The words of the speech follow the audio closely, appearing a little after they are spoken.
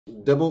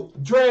Double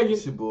Dragon.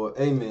 It's your boy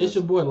AMENZ. It's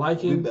your boy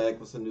Liking. We back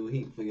with some new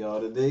heat for y'all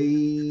today.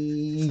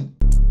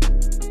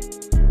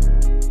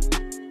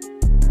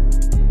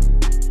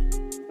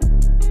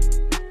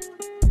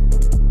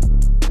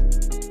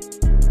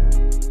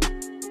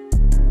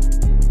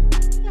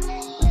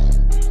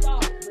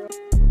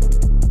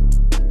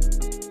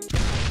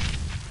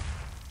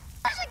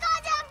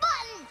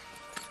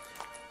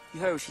 You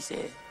heard what she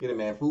said. Get it,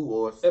 man. Food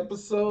Wars.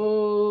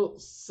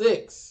 Episode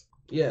 6.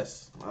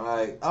 Yes.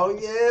 Alright. Oh,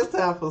 yeah. It's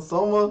time for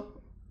Soma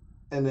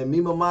and the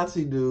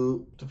Mimasaka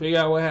dude To figure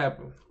out what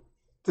happened.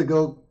 to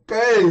go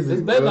crazy.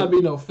 This better not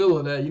be no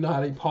filler that. You know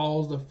how they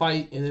pause the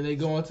fight and then they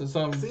go into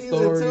some Season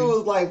story. 2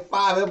 is like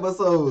 5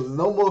 episodes.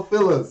 No more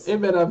fillers. It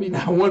better not be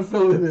not one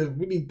filler.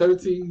 We need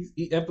 13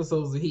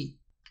 episodes of heat.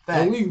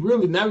 Facts. And we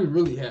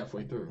really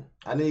halfway through.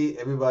 I need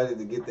everybody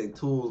to get their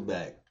tools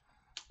back.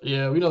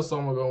 Yeah, we know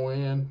someone gonna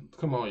win.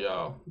 Come on,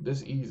 y'all.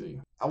 This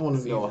easy. I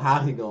want to know how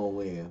he gonna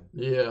win.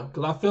 Yeah,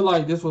 because I feel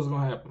like this was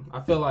gonna happen.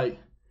 I feel like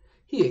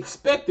he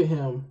expected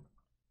him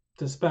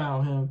to spy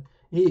on him.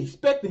 He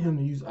expected him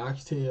to use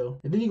oxtail,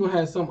 and then he gonna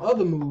have some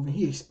other move, and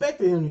he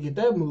expected him to get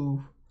that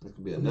move. This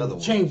could be And another then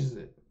one. changes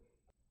it.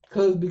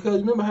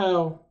 Because remember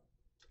how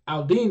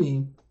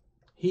Aldini,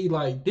 he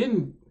like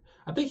didn't.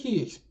 I think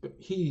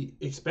he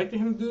expected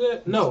him to do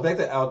that. No,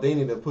 Expected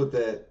Aldini to put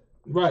that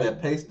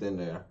paste in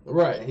there.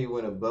 Right. And he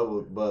went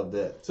above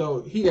that.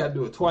 So he got to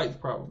do it twice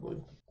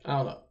probably. I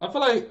don't know. I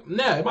feel like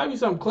now it might be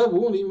something clever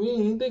we didn't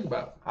even think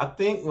about. I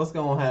think what's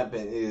gonna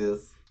happen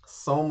is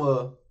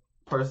Soma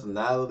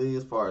personality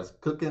as far as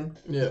cooking,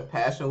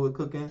 passion with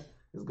cooking,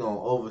 is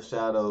gonna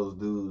overshadow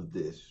dude's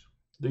dish.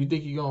 Do you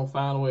think he's gonna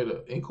find a way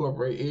to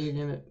incorporate egg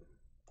in it?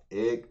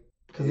 Egg,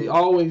 because he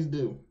always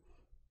do.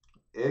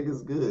 Egg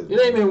is good. It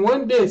ain't been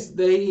one dish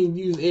that he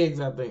used eggs.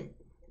 I think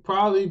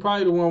probably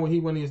the one when he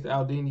went into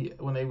Aldini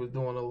when they was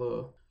doing the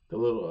little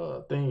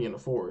thing in the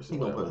forest. He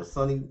gonna put a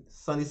sunny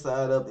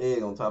side up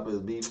egg on top of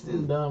his beef stew.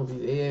 I'm done with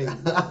these eggs.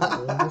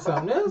 Do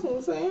something else. What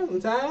I'm saying, I'm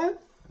tired.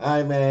 All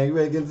right, man. You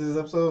ready to get into this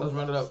episode? Let's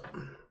run it up.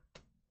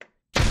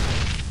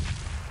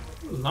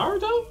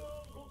 Naruto?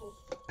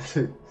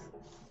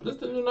 This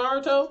the new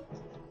Naruto?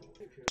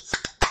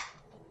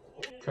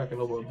 Cracking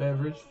over a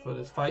beverage for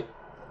this fight.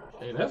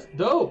 Hey, that's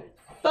dope.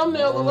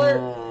 Thumbnail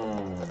alert.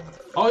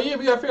 Oh yeah,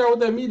 we gotta figure out what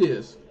that meat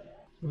is.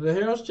 The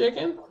Harold's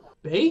chicken?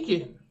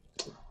 Bacon.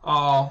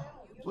 Oh.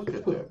 Look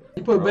at that.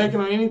 You put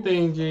bacon on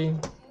anything, G.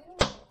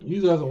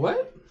 Use it as a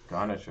what?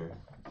 Garniture.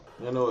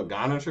 You know what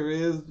garniture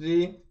is,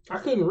 G? I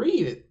couldn't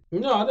read it.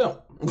 No, I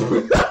don't.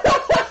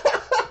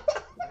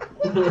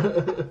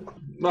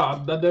 No, I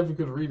definitely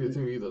couldn't read it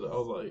too either. I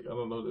was like, I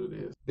don't know what it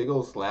is. Big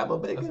old slab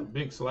of bacon? That's a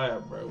big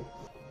slab, bro.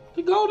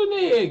 The golden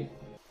egg.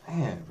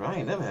 Man, bro, I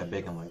ain't never had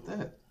bacon like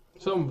that.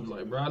 Someone was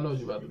like, bro, I know what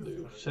you about to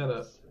do. Shut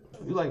up.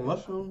 You like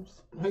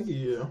mushrooms? Heck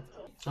yeah.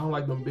 I don't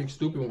like them big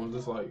stupid ones.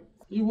 It's like,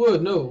 you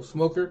would know,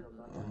 smoker.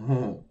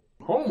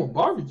 Home of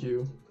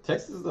barbecue.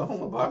 Texas is the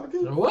home of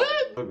barbecue?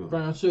 What?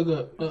 Brown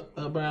sugar.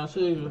 Brown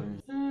sugar.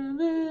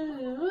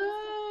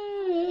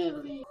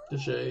 The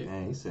shade.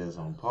 Man, he says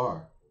on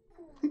par.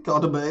 He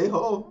called him an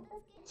a-hole.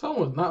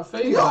 Someone was not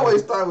fake. He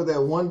always start with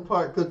that one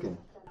part cooking.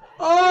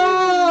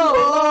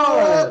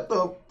 Oh, what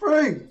the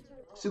freak?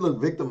 She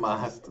looked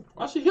victimized.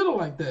 Why she hit her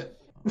like that?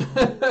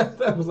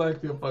 That was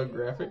actually a fun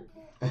graphic.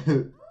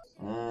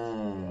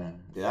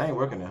 Yeah, I ain't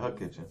working in her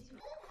kitchen.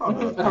 I'm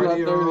not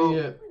 30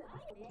 yet.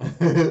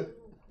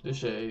 The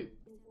shade.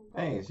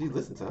 Hey, she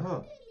listened to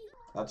her.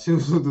 I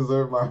choose to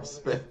deserve my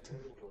respect.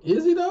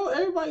 Is he though?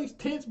 Everybody's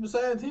tense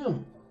besides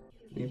him.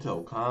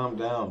 Mito, calm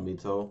down,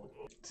 Mito.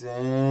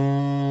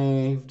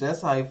 Dang,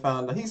 that's how he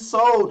found out. He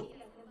sold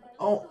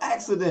on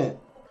accident.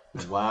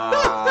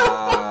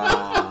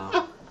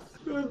 Wow.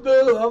 This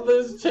dude up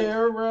his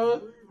chair,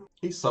 bro.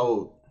 He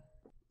sold.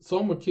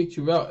 Someone kicked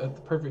you out at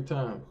the perfect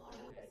time.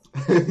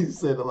 He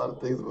said a lot of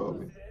things about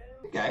me.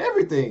 He got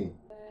everything.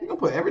 He gonna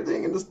put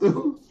everything in the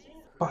stew.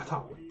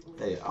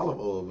 Hey, olive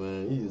oil,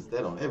 man. You use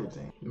that on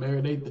everything.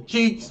 Marinate the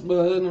cheeks,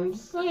 but I'm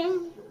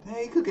saying.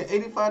 Hey, he cooking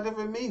 85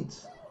 different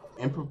meats.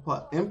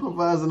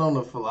 Improvising on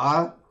the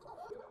fly.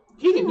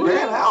 He can do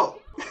ran that. out.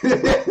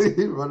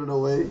 He running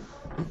away.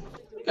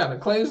 He got a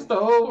clay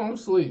stove. I'm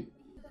asleep.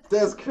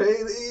 That's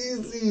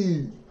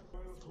crazy.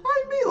 How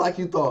you mean like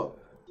you thought?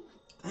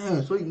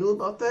 Damn, so you knew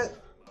about that?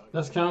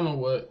 That's kind of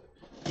what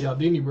the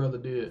Aldini brother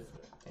did.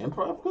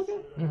 Improv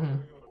cooking? Mm-hmm.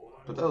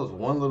 But that was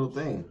one little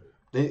thing.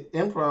 The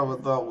improv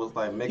I thought was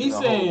like making a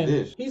whole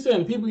dish. He's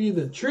saying people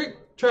either try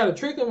to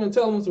trick him and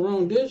tell him it's the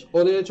wrong dish,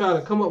 or they'll try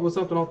to come up with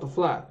something off the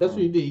fly. That's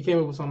what he did. He came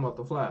up with something off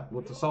the fly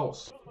with the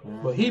sauce.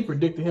 But he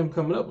predicted him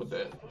coming up with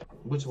that,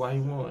 which is why he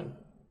won.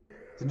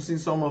 Did you see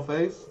Soma's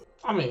face?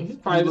 I mean, he's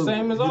probably the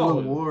same as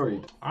always. He looked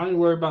worried. I ain't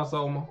worried about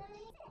Soma.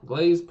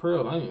 Glazed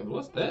pearl onions.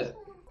 What's that?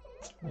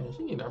 Man,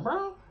 she need that,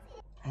 bro.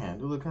 Man,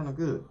 they look kind of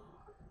good.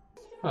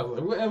 I was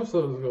like, what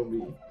episode is it gonna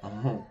be?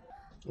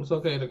 It's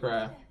okay to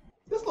cry.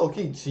 This low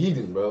key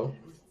cheating, bro.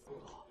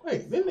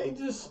 Wait, didn't they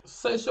just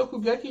say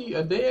Shokugeki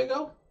a day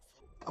ago?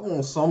 I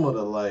want Soma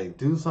to like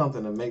do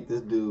something to make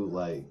this dude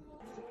like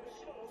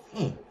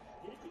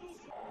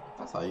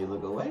That's how you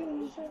look away.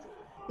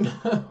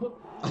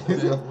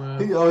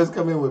 He always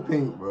come in with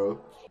pink, bro.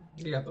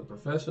 You got the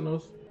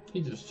professionals. He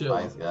just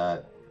chilling. Nice guy.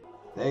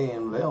 They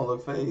don't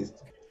look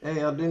phased. Hey,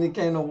 Aldini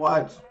came to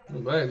watch.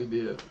 I'm glad he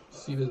did.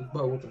 See this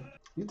butt whooping.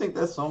 You think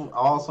that's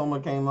all Soma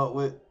came up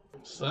with?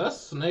 So that's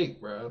Snake,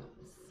 bro.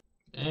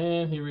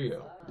 And here we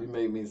go. You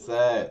made me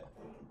sad.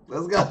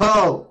 Let's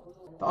go.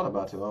 Thought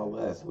about you all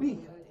last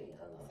week.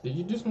 Did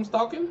you do some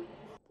stalking?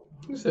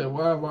 He said,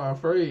 why am I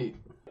afraid?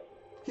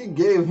 He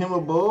gave him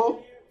a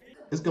bowl.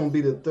 It's going to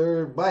be the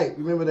third bite.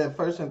 Remember that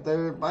first and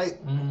third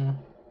bite? Mm-hmm.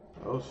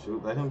 Oh,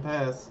 shoot. Let him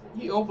pass.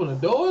 He opened the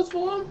doors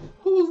for him?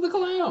 Who was the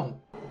clown?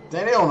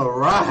 Dang, they on a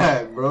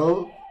ride,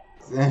 bro.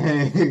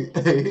 Dang. He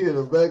in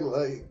the back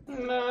like...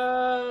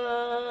 Nah.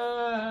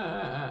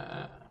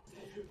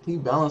 He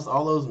balanced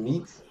all those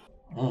meats.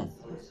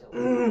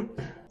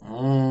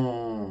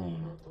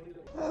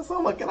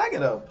 Soma, can I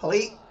get a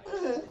plate?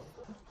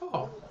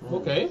 Oh,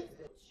 okay.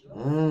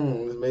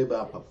 It's made by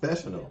a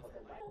professional.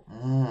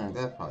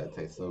 That probably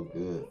tastes so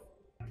good.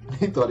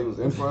 He thought he was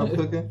improv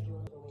cooking?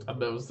 I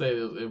never said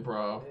it was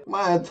improv.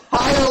 My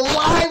entire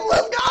life,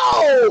 let's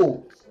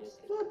go!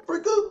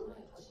 Freaker.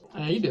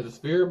 Man, he did a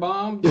spirit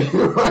bomb.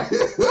 Right.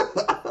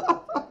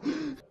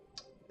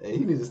 Hey,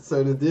 he needs to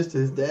serve this dish to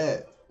his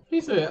dad.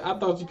 He said, I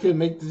thought you couldn't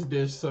make this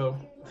dish, so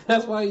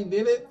that's why he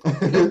did it? He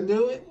couldn't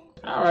do it?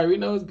 Alright, we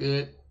know it's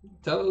good.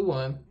 Tell who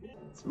won.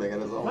 He's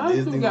making his own Why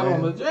Disney got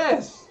on the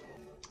dress?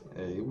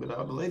 Hey, he with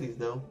all the ladies,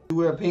 though. You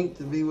wear pink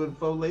to be with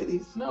 4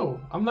 ladies? No,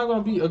 I'm not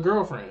going to be a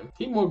girlfriend.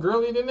 He more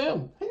girly than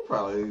them. He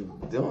probably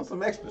doing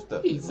some extra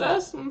stuff. He's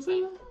sus, I'm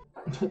saying.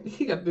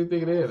 He got to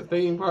think they had a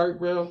theme park,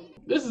 bro.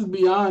 This is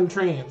beyond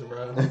trans,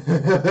 bro.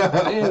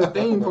 They had a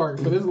theme park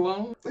for this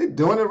long. They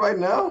doing it right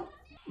now?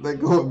 They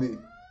go with me.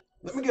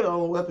 Let me get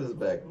all the weapons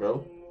back,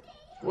 bro.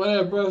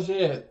 Whatever, bro,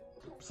 shit.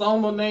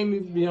 Soma name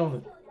needs to be on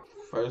it.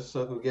 First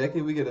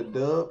Shokugeki, we get a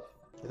dub.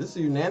 Is this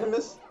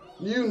unanimous?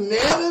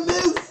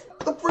 Unanimous? Get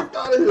the frick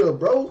out of here,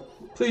 bro.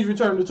 Please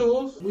return the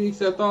tools. We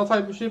accept all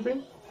type of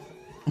shipping.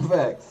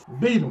 Facts.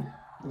 Beat him.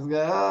 Let's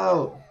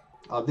go.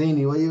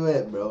 Aldini, where you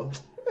at, bro?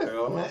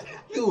 Hell, man.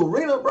 You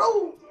arena,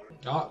 bro.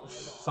 Oh,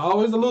 it's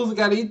always the loser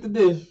gotta eat the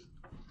dish.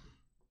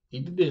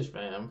 Eat the dish,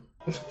 fam.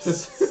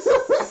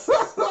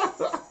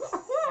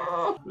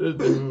 This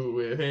dude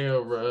with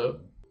hell, bro.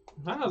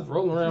 I was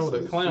rolling around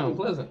with a clown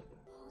pleasant.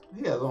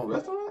 He has his own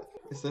restaurant?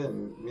 It said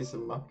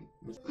Mimasaka.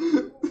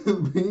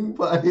 Bean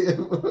pie.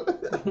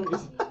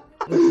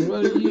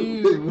 What are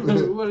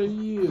you? What are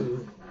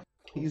you?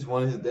 He's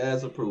won his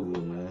dad's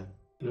approval, man.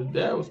 His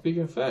dad was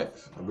speaking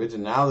facts.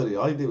 Originality.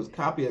 All he did was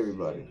copy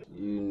everybody.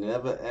 You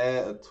never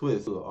add a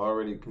twist to an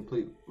already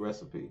complete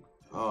recipe.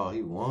 Oh,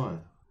 he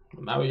won.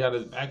 Now we got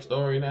his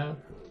backstory now.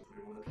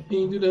 He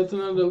didn't do that to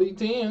none of the Elite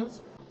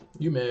 10s.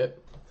 You mad.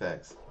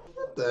 Facts.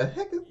 What the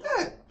heck is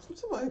that?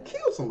 Somebody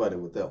killed somebody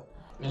with that.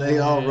 They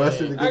all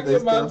rushing to get their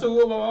stuff. I get my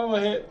tool, my mama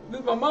had. This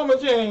is my mama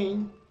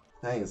chain.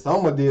 Dang,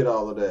 Soma did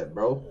all of that,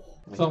 bro.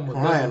 Soma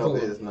crying over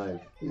his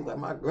knife. He's like,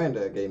 my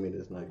granddad gave me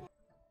this knife.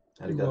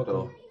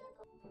 Arigato.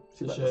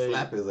 She about to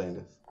slap his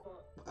anus.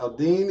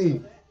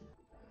 Aldini.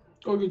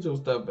 Go get your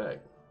stuff back.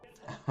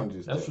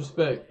 That's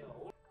respect.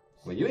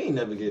 Well, you ain't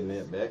never getting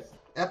that back.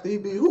 After he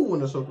beat who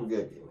in the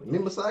Shokugeki?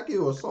 Mimasaka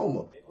or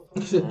Soma?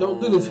 He said, don't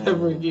do this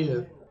ever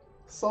again.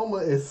 Soma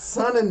is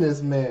sunning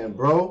this man,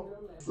 bro.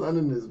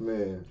 Sunning this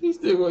man. He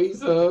still gonna eat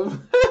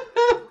some.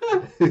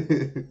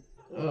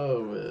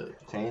 Oh, man.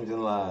 Changing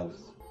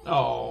lives.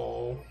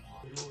 Oh.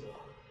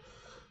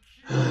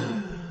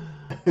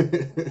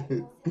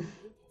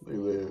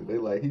 They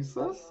like, he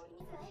sus?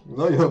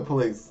 Know your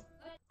place.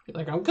 He's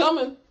like, I'm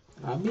coming.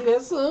 I'll be there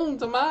soon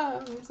tomorrow.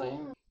 You know what I'm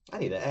saying? I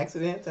need an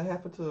accident to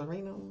happen to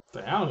Arena.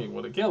 I don't even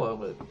want to kill her,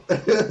 but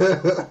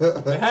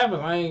if it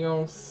happens, I ain't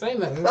gonna say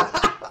nothing.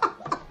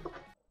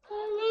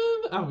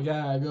 I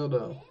forgot how I go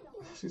though.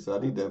 She said, I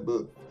need that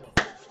book.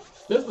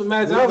 This is the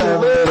match I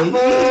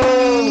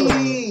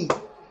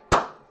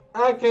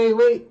I can't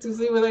wait to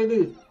see what they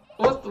do.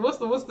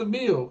 What's the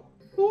bill?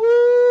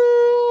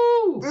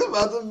 Woo! This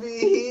about to be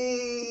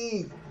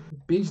heat.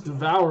 Beach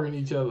devouring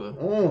each other.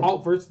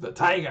 Hulk versus the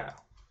Tiger.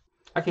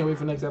 I can't wait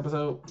for next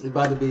episode. It's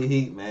about to be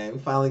heat, man. We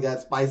finally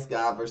got Spice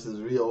Guy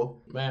versus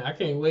Rio. Man, I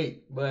can't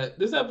wait. But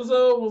this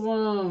episode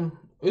was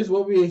it's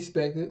what we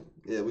expected.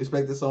 Yeah, we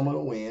expected Soma to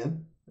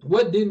win.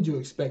 What didn't you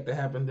expect to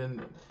happen in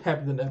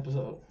the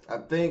episode? I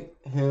think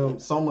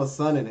Soma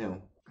sunning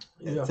him.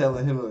 And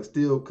telling him to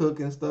still cook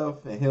and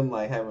stuff, and him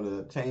like having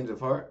a change of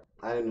heart.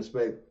 I didn't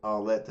expect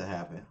all that to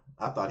happen.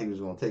 I thought he was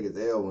gonna take his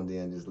L one day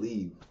and just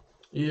leave.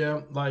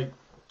 Yeah, like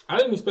I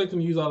didn't expect him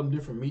to use all them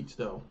different meats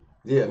though.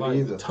 Yeah, like me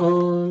either.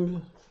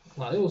 Tongue,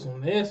 like there was some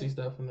nasty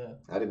stuff in there.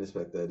 I didn't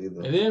expect that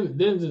either. And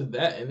then just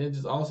that, and then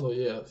just also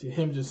see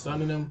him just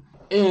sunning him,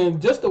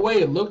 and just the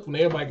way it looked when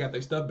everybody got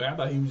their stuff back. I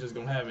thought he was just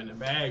gonna have it in the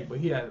bag, but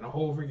he had it in a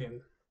whole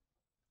freaking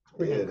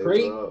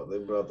crate. They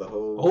brought the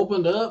whole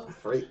opened up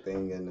freight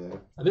thing in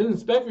there. I didn't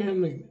expect for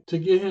him to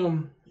get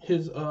him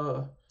his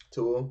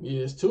tool.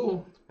 Yeah, his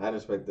tool. I didn't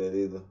expect that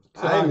either.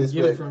 So I didn't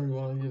get it from you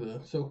on the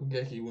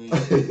Shokugeki win.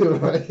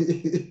 Right.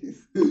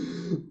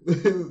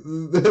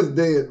 That's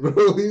dead,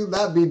 bro. He's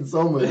not beating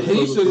Soma.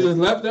 He should have just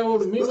left that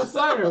with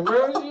Mimasaka,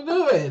 bro. What you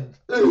doing?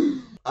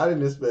 I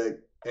didn't expect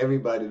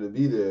everybody to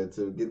be there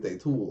to get their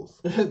tools.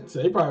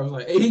 So he probably was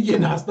like, hey, he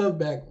getting our stuff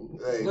back.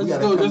 Hey, we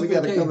gotta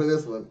come to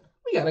this one.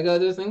 We gotta go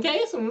just in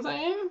case, you know what I'm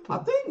saying? I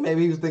think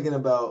maybe he was thinking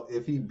about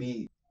if he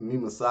beat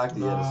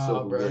Mimasaki at a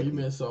Shokugeki. Bro, you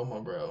meant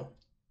Soma, bro.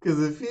 Because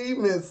if he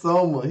met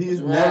Soma, he's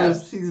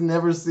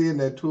never seeing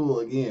that tool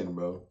again,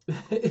 bro.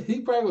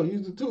 He probably gonna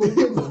use the tool.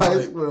 I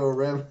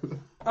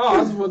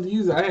just wanted to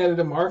use it. I had it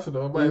in my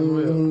arsenal.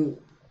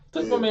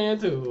 Took my man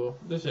too.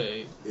 The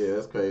shade. Yeah,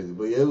 that's crazy.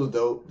 But yeah, it was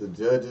dope. The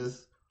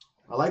judges.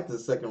 I like the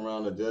second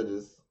round of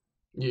judges.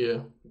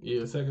 Yeah,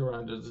 second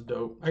round judges is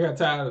dope. I got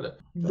tired of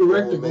the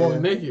director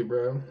going naked,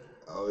 bro.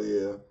 Oh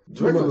yeah,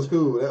 director was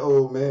cool. That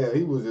old man,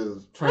 he was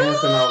just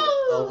trancing out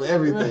of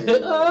everything. He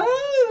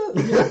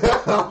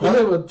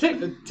was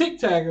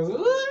tic-tac.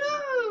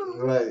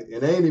 Right,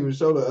 and they ain't even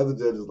show the other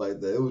judges like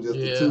that. It was just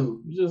the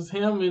two. Just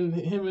him and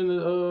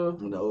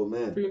the old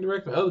man. Freaking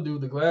director, the other dude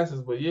with the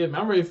glasses. But yeah,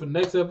 man, I'm ready for the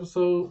next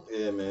episode.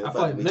 Yeah, man. I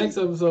feel like the next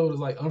episode is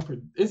like I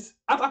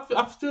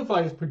still feel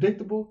like it's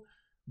predictable,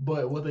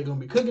 but what they're gonna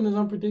be cooking is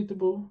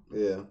unpredictable.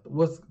 Yeah.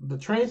 What's the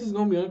trance is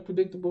gonna be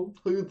unpredictable.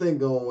 Who you think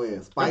gonna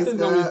win? Spice God?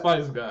 Gonna be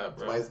Spice God,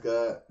 bro. Spice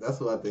God. That's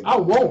what I think. I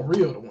want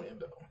Rio to win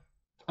though.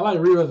 I like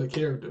Rio as a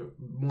character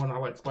more than I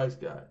like Spice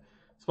God.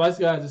 Spice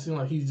God just seems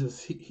like he's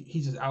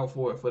just out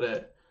for it for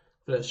that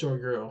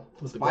short girl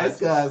with the Spice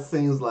God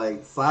seems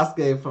like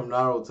Sasuke from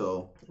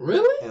Naruto.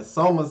 Really? And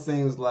Soma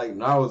seems like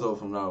Naruto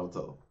from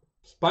Naruto.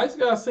 Spice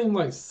God seems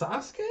like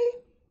Sasuke?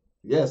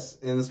 Yes,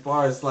 and as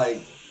far as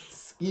like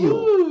skill.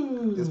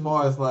 Ooh. As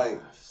far as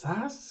like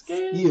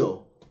Sasuke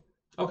skill.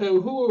 Okay,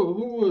 well,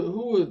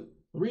 who would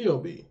Rio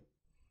be?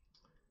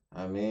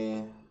 I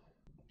mean,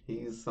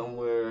 he's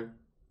somewhere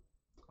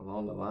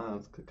along the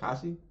lines.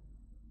 Kakashi?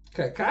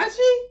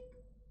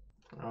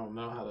 I don't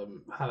know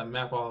how to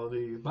map all of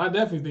these, but I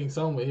definitely think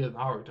Soma is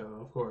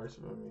Naruto, of course.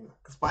 I mean,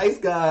 Spice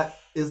God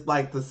is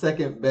like the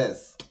second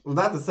best. Well,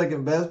 not the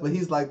second best, but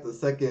he's like the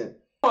second.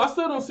 I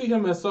still don't see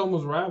him as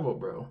Soma's rival,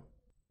 bro.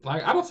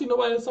 Like, I don't see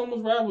nobody as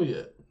Soma's rival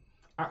yet.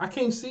 I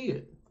can't see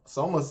it.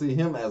 Soma see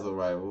him as a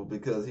rival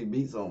because he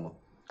beat Soma.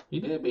 He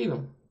did beat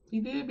him.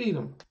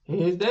 And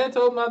his dad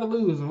told him not to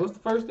lose. And what's the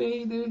first thing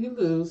he did? He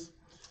lose.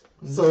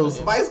 So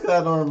Spice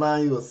God don't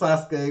remind you of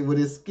Sasuke with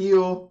his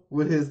skill,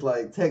 with his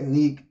like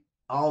technique,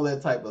 all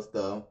that type of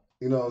stuff.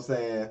 You know what I'm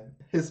saying?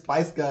 His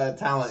Spice God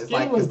talent is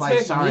like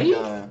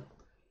Sharingan.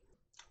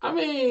 I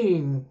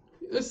mean,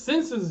 the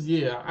senses,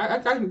 yeah. I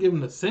can give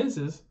him the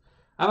senses.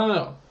 I don't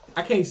know.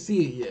 I can't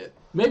see it yet.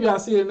 Maybe I'll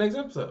see it in the next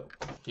episode.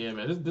 Yeah,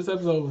 man. This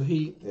episode was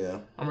heat. Yeah.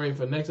 I'm ready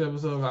for the next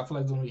episode. I feel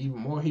like it's going to be even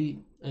more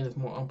heat, and it's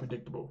more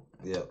unpredictable.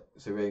 Yep.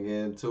 Should we get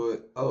into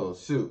it? Oh,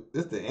 shoot.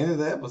 This is the end of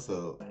the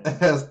episode.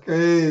 That's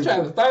crazy. I'm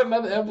trying to start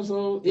another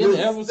episode in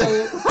the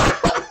episode.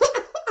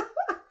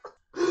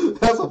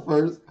 That's a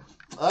first.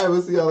 All right,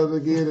 we'll see y'all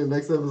again in the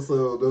next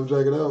episode. Don't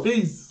drag it out.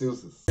 Peace.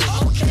 Deuces.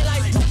 Okay,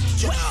 like,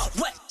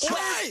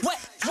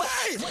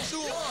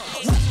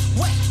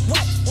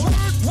 what?